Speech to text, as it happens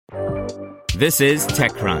This is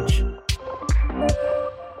TechCrunch.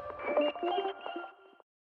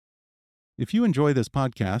 If you enjoy this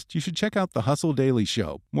podcast, you should check out The Hustle Daily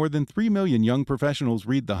Show. More than 3 million young professionals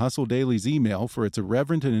read The Hustle Daily's email for its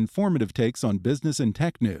irreverent and informative takes on business and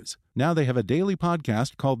tech news. Now they have a daily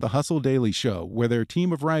podcast called The Hustle Daily Show, where their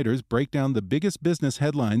team of writers break down the biggest business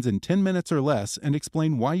headlines in 10 minutes or less and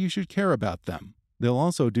explain why you should care about them. They'll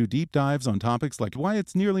also do deep dives on topics like why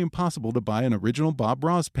it's nearly impossible to buy an original Bob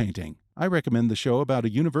Ross painting. I recommend the show about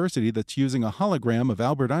a university that's using a hologram of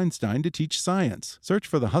Albert Einstein to teach science. Search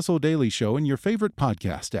for The Hustle Daily Show in your favorite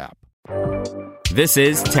podcast app. This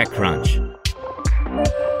is TechCrunch.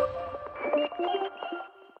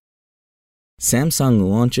 Samsung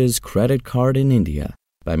launches credit card in India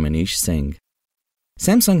by Manish Singh.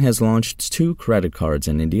 Samsung has launched 2 credit cards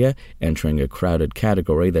in India, entering a crowded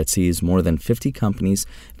category that sees more than 50 companies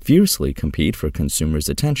fiercely compete for consumers'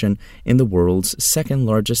 attention in the world's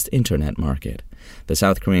second-largest internet market. The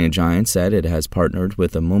South Korean giant said it has partnered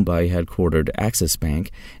with the Mumbai-headquartered Axis Bank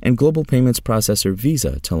and global payments processor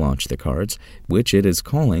Visa to launch the cards, which it is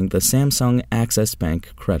calling the Samsung Axis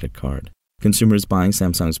Bank Credit Card. Consumers buying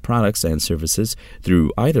Samsung's products and services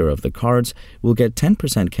through either of the cards will get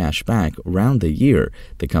 10% cash back round the year,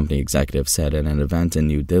 the company executive said at an event in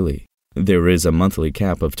New Delhi. There is a monthly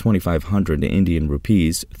cap of 2,500 Indian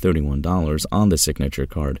rupees, $31, on the signature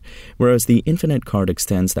card, whereas the Infinite card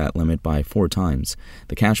extends that limit by 4 times.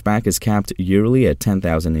 The cashback is capped yearly at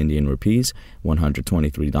 10,000 Indian rupees,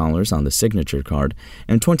 $123 on the signature card,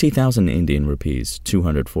 and 20,000 Indian rupees,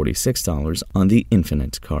 $246 on the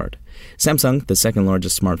Infinite card. Samsung, the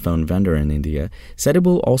second-largest smartphone vendor in India, said it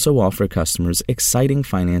will also offer customers exciting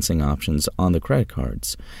financing options on the credit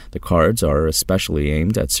cards. The cards are especially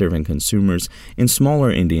aimed at serving consumers in smaller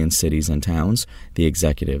Indian cities and towns, the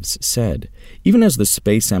executives said. Even as the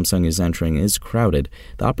space Samsung is entering is crowded,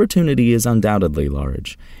 the opportunity is undoubtedly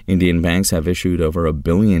large. Indian banks have issued over 1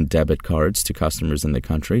 billion debit cards to customers in the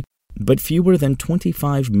country, but fewer than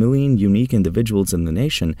 25 million unique individuals in the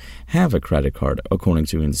nation have a credit card, according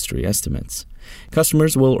to industry estimates.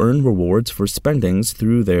 Customers will earn rewards for spendings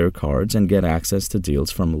through their cards and get access to deals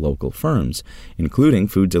from local firms, including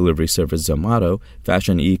food delivery service Zomato,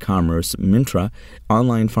 fashion e-commerce Myntra,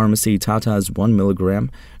 online pharmacy Tata's 1mg,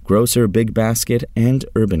 grocer Big Basket, and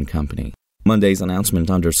Urban Company. Monday's announcement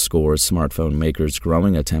underscores smartphone makers'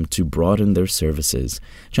 growing attempt to broaden their services.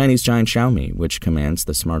 Chinese giant Xiaomi, which commands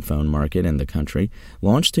the smartphone market in the country,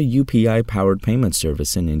 launched a UPI-powered payment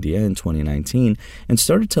service in India in 2019 and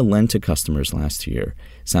started to lend to customers last year.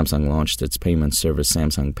 Samsung launched its payment service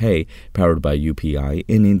Samsung Pay, powered by UPI,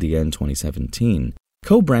 in India in 2017.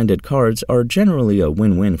 Co-branded cards are generally a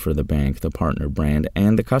win-win for the bank, the partner brand,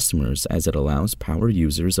 and the customers, as it allows power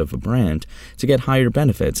users of a brand to get higher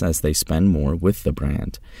benefits as they spend more with the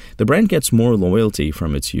brand. The brand gets more loyalty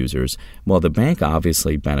from its users, while the bank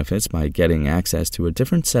obviously benefits by getting access to a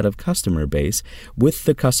different set of customer base, with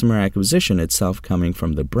the customer acquisition itself coming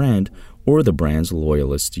from the brand or the brand's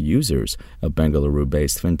loyalist users, a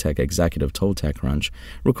Bengaluru-based fintech executive told TechCrunch,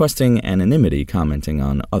 requesting anonymity commenting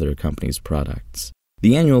on other companies' products.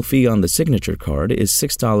 The annual fee on the signature card is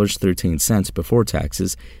 $6.13 before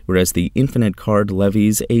taxes, whereas the Infinite card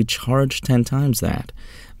levies a charge 10 times that.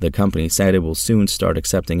 The company said it will soon start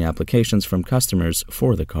accepting applications from customers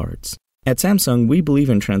for the cards. At Samsung, we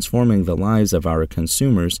believe in transforming the lives of our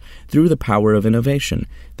consumers through the power of innovation.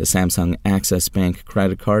 The Samsung Axis Bank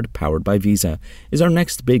credit card, powered by Visa, is our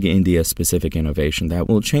next big India-specific innovation that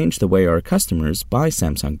will change the way our customers buy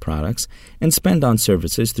Samsung products and spend on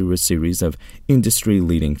services through a series of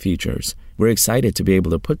industry-leading features. We're excited to be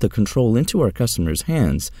able to put the control into our customers'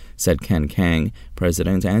 hands, said Ken Kang,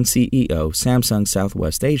 President and CEO, Samsung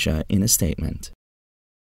Southwest Asia, in a statement.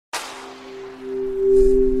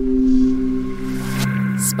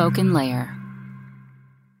 Spoken Layer.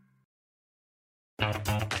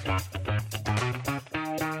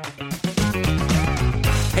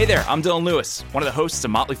 Hey there, I'm Dylan Lewis, one of the hosts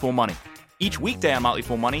of Motley Fool Money. Each weekday on Motley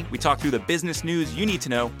Fool Money, we talk through the business news you need to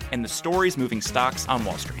know and the stories moving stocks on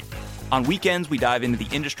Wall Street. On weekends, we dive into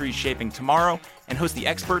the industries shaping tomorrow and host the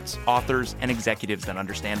experts, authors, and executives that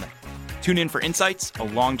understand them. Tune in for insights, a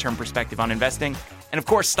long-term perspective on investing, and of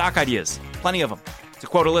course, stock ideas. Plenty of them. To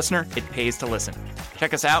quote a listener, it pays to listen.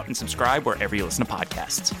 Check us out and subscribe wherever you listen to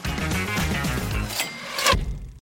podcasts.